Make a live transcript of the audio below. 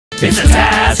It's the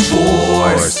task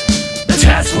force. The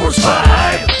task force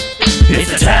 5.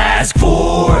 It's the task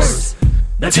force.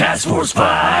 The task force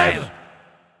 5.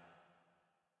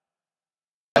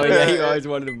 Oh yeah, you always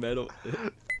wanted a medal.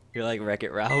 You're like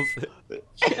Wreck-It Ralph.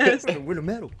 Yes. Win a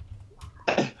medal.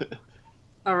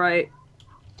 Alright.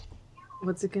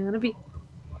 What's it gonna be?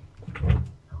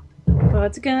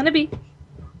 What's it gonna be?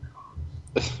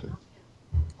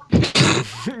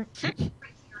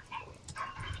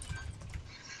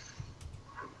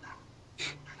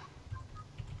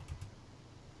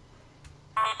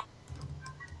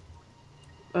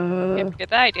 Can't forget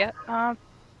that idea.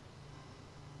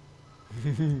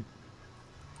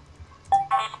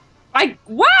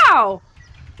 Wow!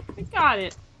 I got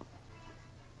it.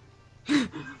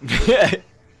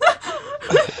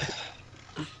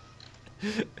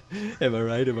 Am I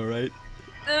right? Am I right?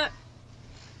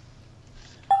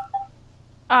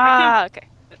 Okay.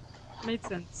 Made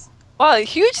sense. Well, a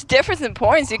huge difference in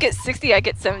points. You get 60, I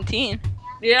get 17.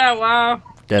 Yeah, wow.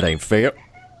 That ain't fair.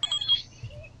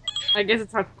 I guess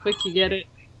it's how quick you get it.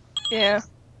 Yeah.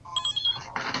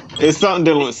 It's something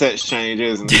dealing with sex change,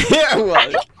 isn't it? Yeah,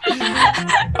 well,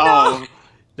 Oh,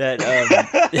 that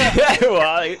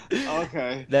well,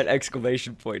 okay. that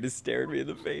exclamation point is staring me in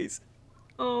the face.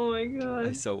 Oh my I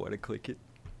god. so want to click it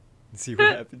and see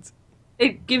what happens.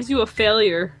 It gives you a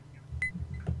failure.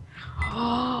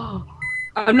 I'm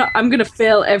gonna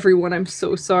fail everyone, I'm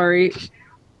so sorry.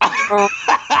 Oh.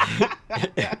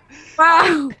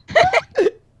 Wow!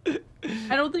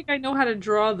 I don't think I know how to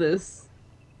draw this.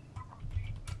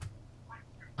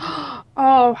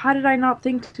 Oh, how did I not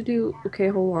think to do... Okay,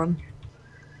 hold on.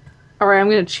 Alright, I'm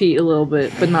gonna cheat a little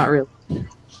bit, but not really.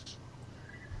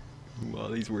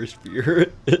 Wally's worst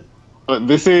fear.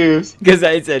 This is. Because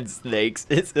I said snakes.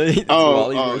 It's Oh,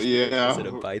 Wally's worst fear yeah. instead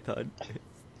of python.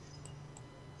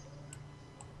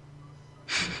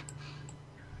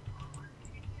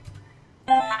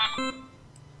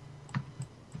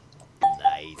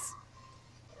 Nice.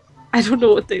 I don't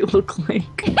know what they look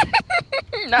like.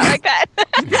 Not like that.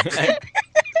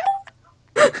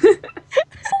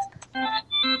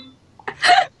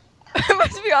 I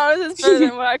must be honest, it's better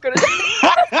than what I could have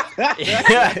done.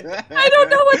 Yeah. I don't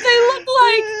know what they look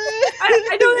like!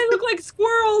 I know they look like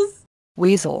squirrels!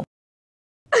 Weasel.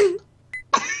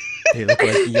 They look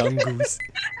like young goose.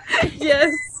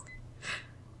 Yes.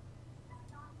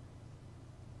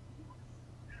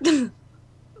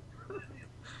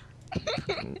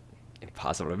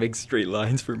 Impossible to make straight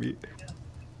lines for me.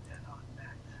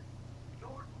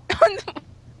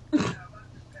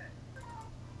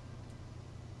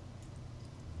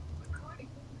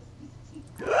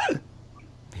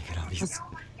 Make it obvious.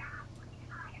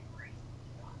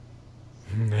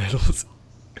 Medals.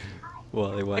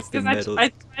 Wally wants the Because medals.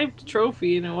 I typed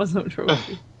trophy and it wasn't a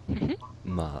trophy.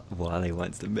 Wally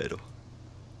wants the medal.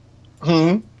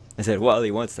 Hmm? I said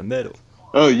Wally wants the medal.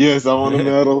 Oh, yes, I want a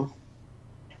medal.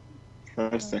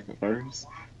 First, second, first.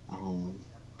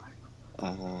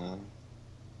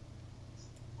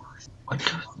 What?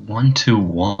 1, 2,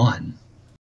 1.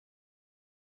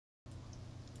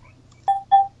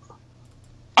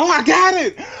 Oh, I got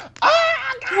it! Oh,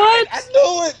 I got What? it! I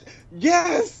knew it!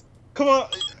 Yes! Come on.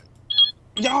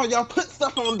 Y'all put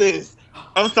stuff on this.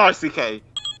 I'm sorry, CK.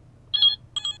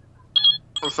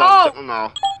 I'm sorry. Oh.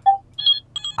 No.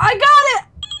 I got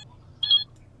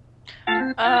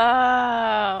it!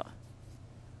 Oh.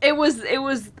 It was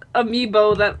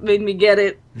Amiibo that made me get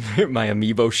it. My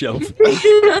amiibo shelf.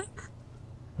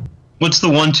 What's the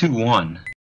 1, 2, 1?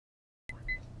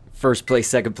 First place,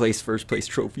 second place, first place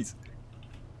trophies.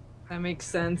 That makes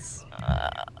sense.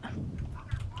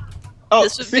 Oh,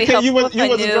 This would be CK, you helpful if I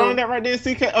wasn't knew. drawing that right there,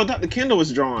 CK? Oh, Dr. Kendall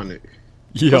was drawing it.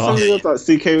 For Yeah. some reason, I thought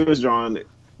CK was drawing it.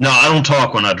 No, I don't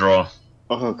talk when I draw.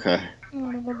 Oh, okay.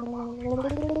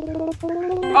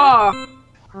 Oh.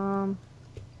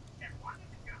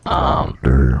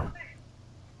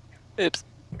 Oops.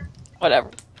 Whatever.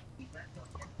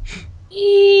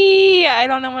 Yeah, I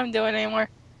don't know what I'm doing anymore.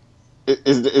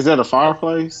 Is that a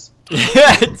fireplace?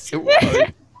 It's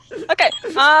Wally. Okay,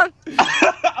 I'm sorry.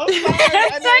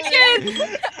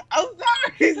 Second! I'm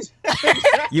sorry.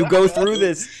 You go through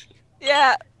this.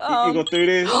 yeah, You go through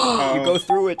this? You go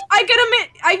through it. I get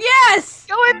a yes!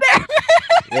 go in there!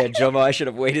 Yeah, Jomo, I should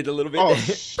have waited a little bit. Oh,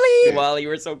 Bleep. Wally, you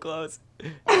were so close.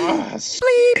 Oh,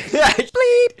 Bleep.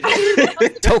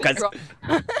 Bleep. Tokens.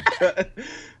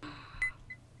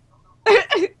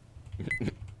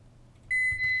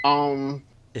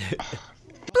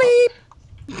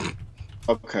 Bleep.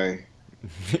 Okay.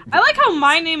 I like how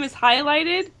my name is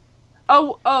highlighted.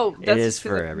 Oh, It that's is just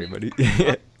for 'cause everybody.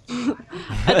 I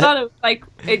thought it was like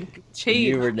it changed.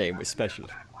 Your name was special.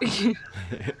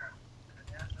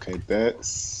 Okay,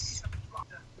 that's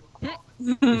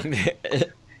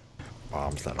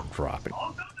Bombs that I'm dropping.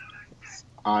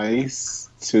 ice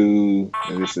to,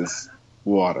 and this is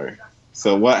water.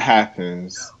 So what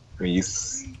happens when you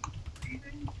set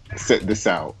this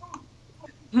out?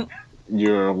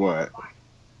 You're what?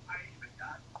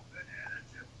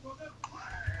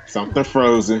 Something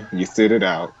frozen. You sit it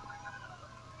out.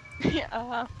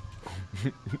 Yeah.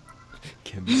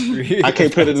 Chemistry. I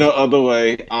can't put it no other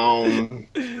way.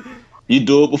 You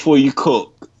do it before you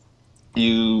cook.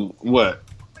 You what?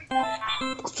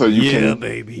 So you Yeah, can.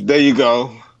 baby. There you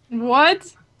go.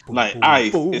 What? Like Boom,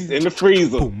 ice. boom. It's in the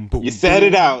freezer. Boom, boom, You set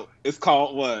it boom. out. It's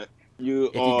called what? You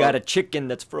If you got a chicken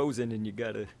that's frozen and you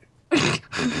gotta.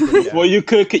 before you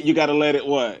cook it, you gotta let it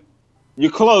what? You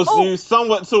close. Oh. You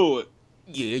somewhat to it.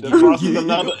 Yeah, Defrost is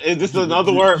another. It's just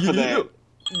another word for that.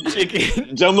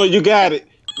 Chicken. Jumbo, you got it.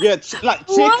 Yeah, like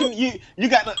What? chicken. You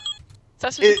got to.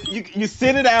 Sesame. You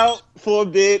sit it out for a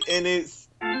bit, and it's.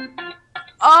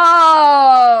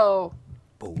 Oh.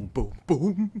 Boom, boom,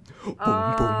 boom. Boom,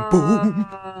 boom,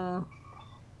 boom.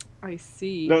 I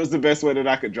see. That was the best way that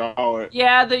I could draw it.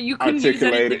 Yeah, that you couldn't use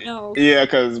Articulate anything it. else. Yeah,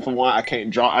 because for one, I can't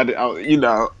draw. You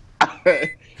know.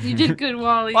 You did good,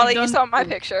 Wally. Wally, you done saw my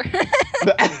good. picture.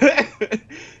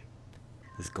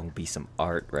 There's gonna be some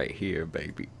art right here,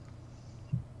 baby.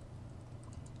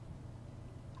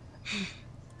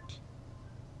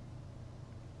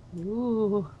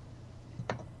 Ooh.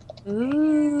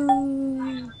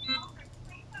 Ooh.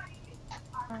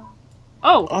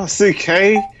 Oh, Oh,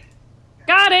 CK.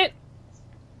 got it.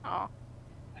 Oh.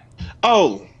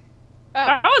 Oh,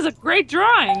 That was a great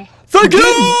drawing. Thank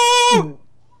you!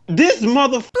 this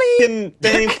motherfucking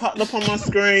thing popped up on my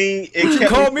screen. It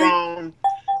kept call me me? from.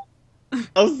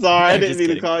 I'm sorry, I I'm didn't just mean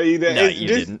to kidding. call you that. No, It's you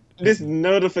just- didn't. This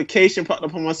notification popped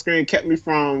up on my screen, kept me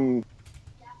from.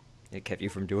 It kept you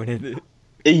from doing it.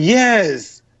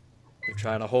 Yes. They're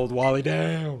trying to hold Wally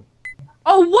down.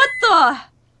 Oh, what the?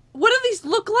 What do these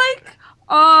look like?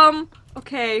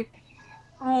 Okay.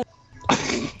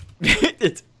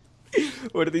 It's,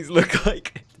 what do these look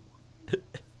like?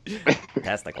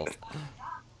 Testicles.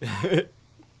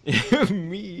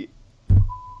 Me.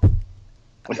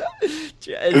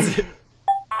 Jez.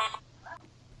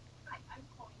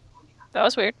 That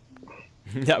was weird.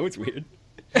 That was weird.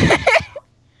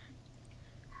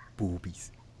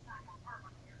 Boobies.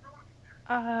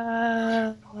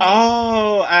 Oh,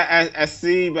 I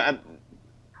see, but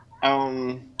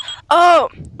Oh.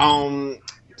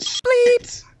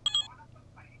 bleep.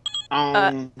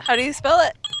 How do you spell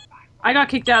it? I got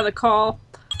kicked out of the call.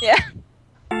 Yeah.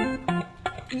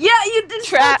 Yeah, you did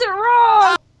Trap. spelled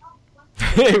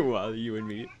it wrong. Wally, you and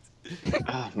me.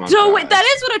 Oh my So wait, gosh. that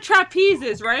is what a trapeze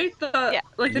is, right? Yeah.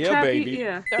 Like the Yeah, trapeze. baby.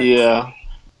 Yeah. Yeah.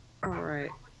 All right.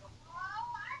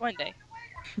 One day.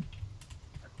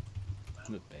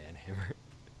 The band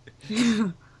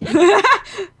hammer.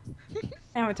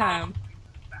 Hammer time.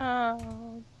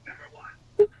 Oh.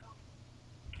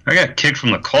 I got kicked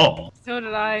from the call. So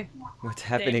did I. What's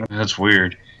happening? That's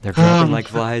weird. They're dropping like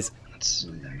flies.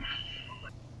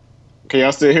 Can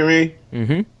y'all still hear me?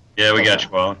 Mm-hmm. Yeah, we got you,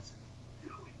 Wally.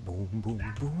 Boom,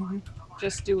 boom, boom.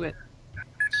 Just do it.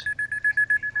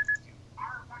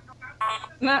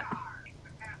 Nah.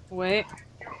 Wait.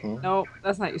 No,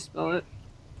 that's not how you spell it.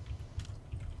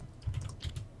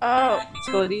 Oh.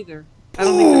 Spell it either. I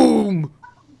don't think. Boom!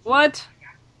 What?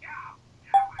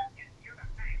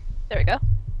 There we go.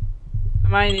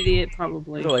 Am I an idiot?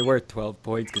 Probably. It's only worth 12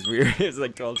 points because we were. It was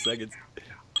like 12 seconds.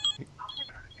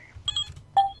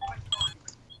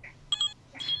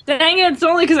 Dang it! It's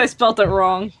only because I spelt it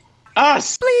wrong. Ah,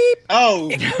 sleep. Oh,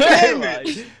 damn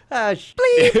it. Ah,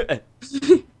 bleep.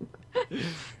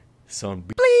 Son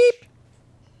bleep.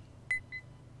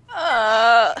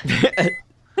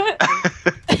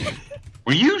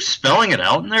 Were you spelling it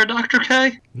out in there, Dr.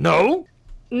 K? No.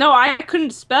 No, I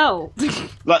couldn't spell. Like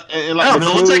No, the but it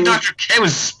looks like clues- Dr. K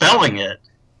was spelling it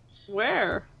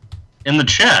Where? in the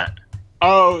chat.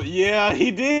 Oh yeah,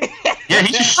 he did. Yeah,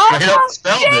 he just straight up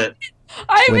spelled it.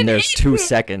 I'm When an there's 2 idiot.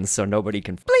 seconds, so nobody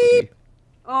can bleep.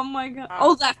 Oh my god.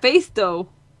 Oh, that face though.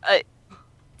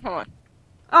 Hold on.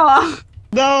 Oh.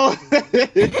 No.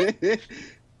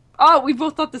 Oh, we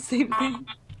both thought the same thing.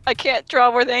 I can't draw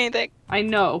more than anything. I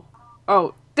know.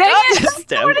 Oh, dang it!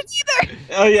 Just Not it either.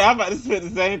 Oh yeah, I'm about to spit the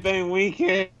same thing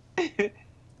weekend.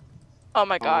 Oh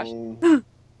my gosh.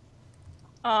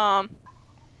 Um,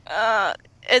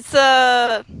 It's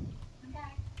a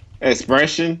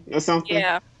expression or something.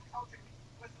 yeah.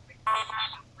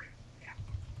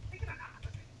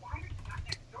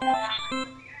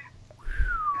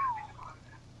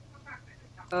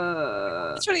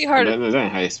 It's really hard. That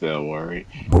ain't how you spell worried.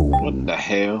 What the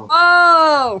hell?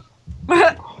 Oh!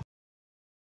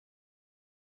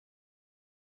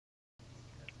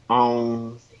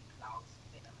 Um.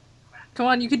 Come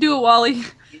on, you can do it, Wally.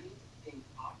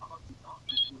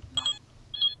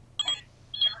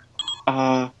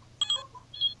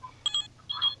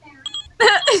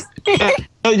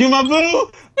 You my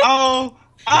boo? Oh.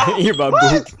 You're my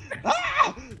what? boo.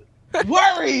 Ah,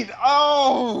 worried.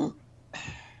 Oh.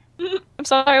 I'm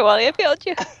sorry, Wally. I failed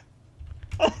you.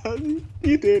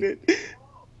 You did it.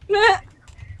 Did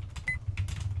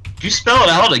you spell it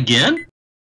out again?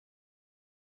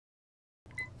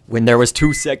 When there was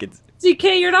 2 seconds. CK,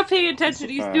 you're not paying attention.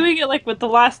 He's doing it like with the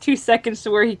last 2 seconds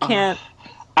to where he can't.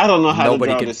 I don't know how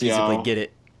Nobody to draw can this, feasibly y'all. get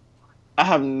it. I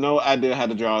have no idea how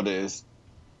to draw this.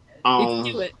 You can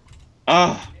do it.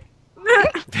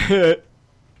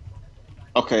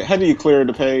 Okay, how do you clear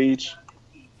the page?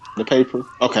 The paper?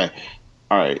 Okay.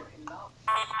 Alright.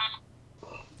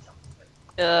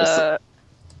 That's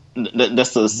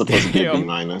supposed to be B Damn.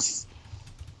 minus.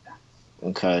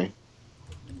 Okay.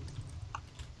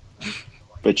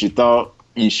 But you thought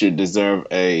you should deserve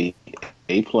A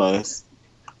plus.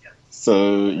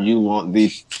 So you want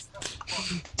the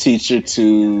teacher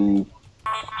to...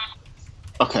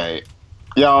 Okay.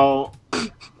 Y'all...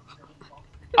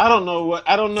 I don't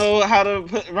know how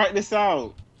to write this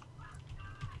out.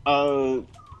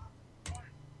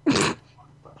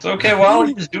 It's okay,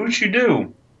 Wally. Just do what you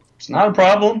do. It's not a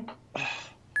problem.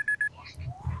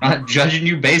 I'm not judging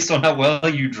you based on how well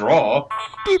you draw.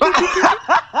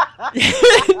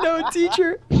 No,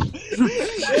 teacher.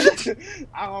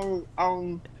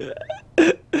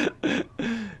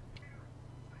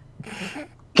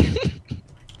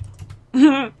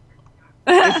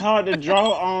 It's hard to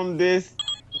draw on this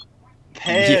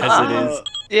pad. Yes, it is.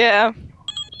 Yeah.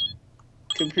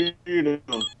 Computer.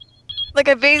 Like,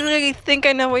 I basically think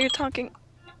I know what you're talking.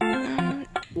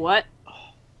 What?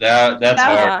 That's That was a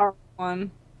hard. hard one.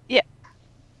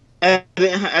 I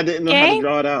didn't know how to Gang?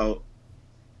 draw it out.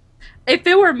 If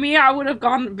it were me, I would have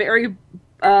gone very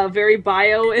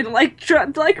bio and like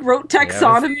wrote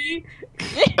taxonomy.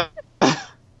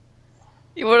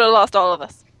 You would have lost all of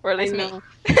us. Or at I least me. know.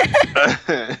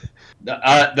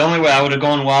 The only way I would have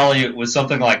gone Wally was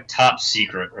something like Top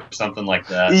Secret or something like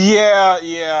that. Yeah.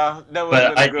 That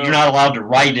was But you're not allowed to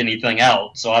write anything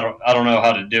out, so I don't know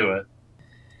how to do it.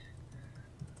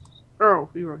 Oh,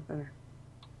 you wrote better.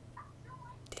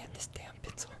 Damn, this damn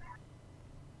pencil.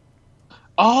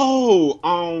 Oh,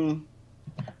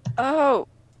 Oh,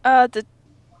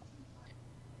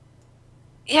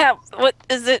 yeah, what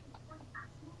is it?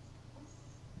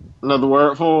 another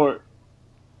word for it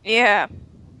Yeah,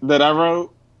 that I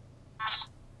wrote.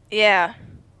 yeah.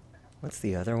 What's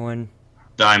the other one?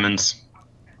 Diamonds.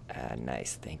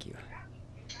 Nice, thank you.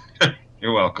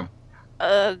 You're welcome.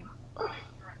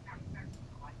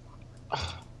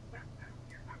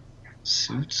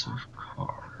 Suits of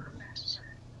cards.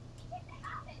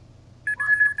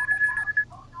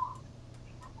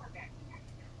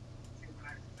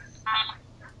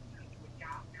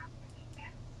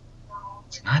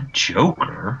 It's not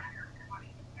Joker.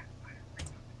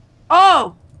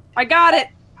 Oh, I got it.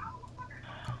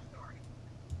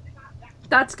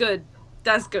 That's good.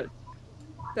 That's good.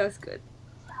 That's good.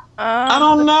 I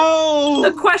don't know.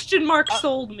 The question mark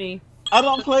sold me. I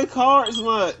don't play cards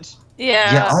much.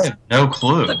 Yeah, I have no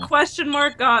clue. The question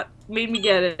mark made me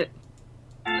get it.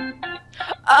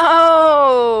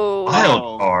 Oh.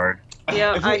 Wild card.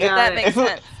 Yeah, I got That it. makes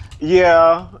sense.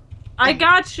 Yeah. I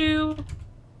got you.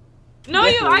 No,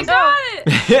 Yes, I got it.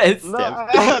 It's No, them.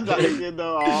 I didn't get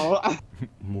no all.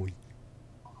 Muy.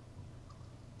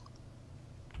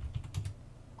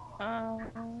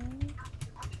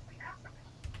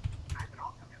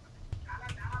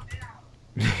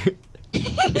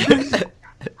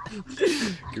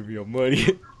 Give me your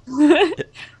money.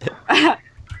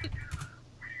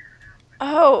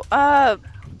 Oh,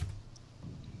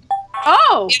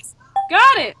 Oh,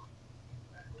 got it.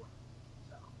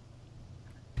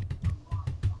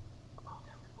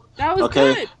 That was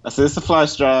Okay, good. I said it's a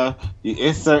flash drive. You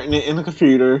inserting it in the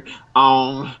computer.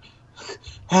 What?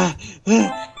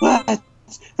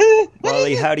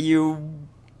 Wally, how do you...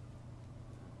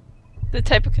 the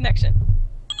type of connection.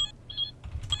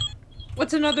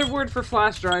 What's another word for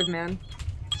flash drive, man?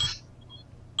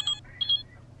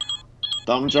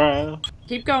 Thumb drive.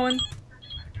 Keep going.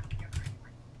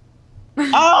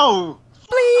 Oh!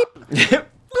 Bleep!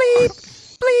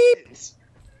 Bleep! Bleep!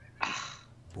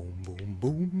 Boom, boom,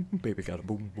 boom. Baby got a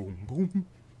boom, boom, boom.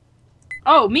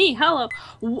 Oh, me. Hello.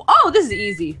 Oh, this is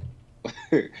easy.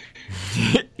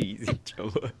 Easy,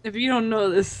 Joe. If you don't know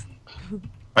this.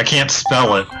 I can't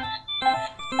spell it.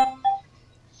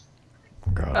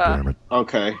 God damn it.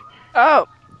 Okay, Oh,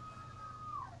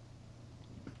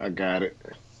 I got it.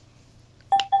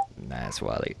 Nice,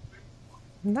 Wally.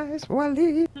 Nice,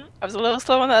 Wally. I was a little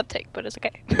slow on the uptake, but it's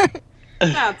okay.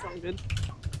 That's all good.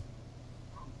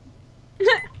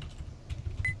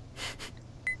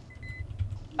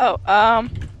 Oh,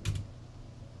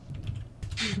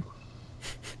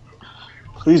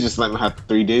 Please just let me have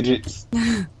 3 digits.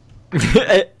 That's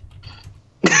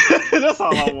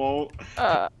all I want.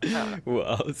 no, What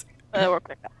else? it'll work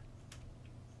like that.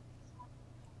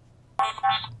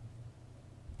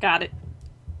 Got it.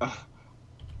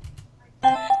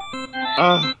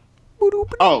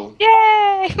 Oh.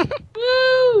 Yay!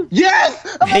 Woo!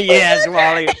 Yes! Yes,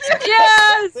 Wally.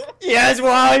 Yes! Yes,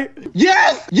 Wally.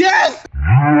 Yes! Yes!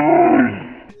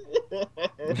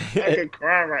 I can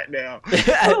cry right now.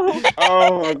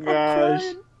 Oh my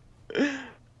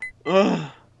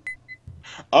gosh.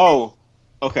 Oh.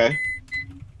 Okay.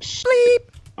 Sleep.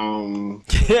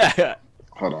 Yeah.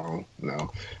 Hold on. No.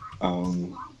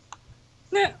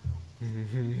 Yeah.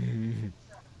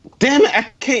 Damn it! I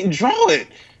can't draw it.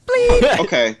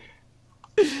 Okay.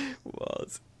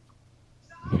 Was.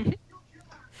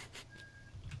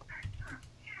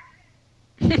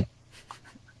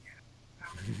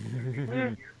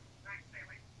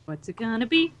 What's it gonna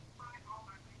be?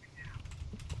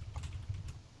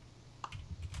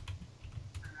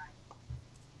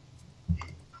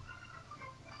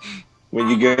 When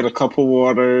you get a cup of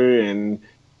water and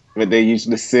when they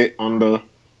usually sit on the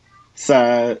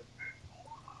side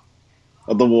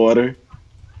of the water.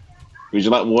 Would you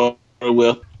like water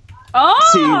with?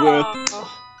 Oh!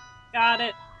 Got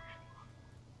it.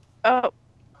 Oh,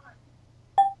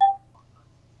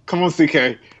 Come on,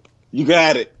 CK. You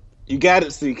got it. You got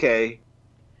it, CK.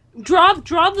 Draw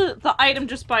the item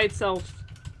just by itself.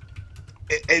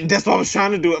 That's what I was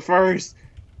trying to do at first.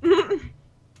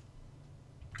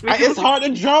 It's hard to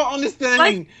draw on this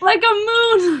thing. Like a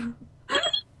moon.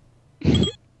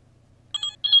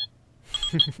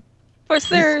 what's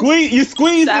there? You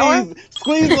squeeze Sour? these.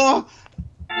 Squeeze off.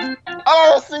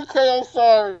 Oh, CK, I'm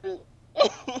sorry.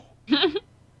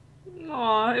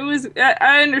 Aw, it was.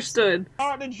 I understood.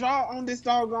 Hard to draw on this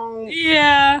doggone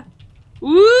Yeah.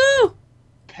 Woo!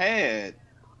 pad.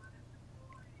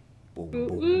 Boom, boom,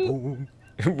 boom.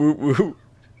 Woo, woo.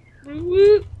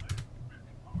 Woo!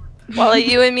 Wally,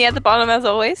 you and me at the bottom as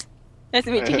always. Nice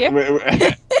to meet you here.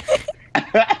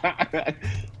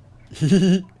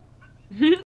 Here.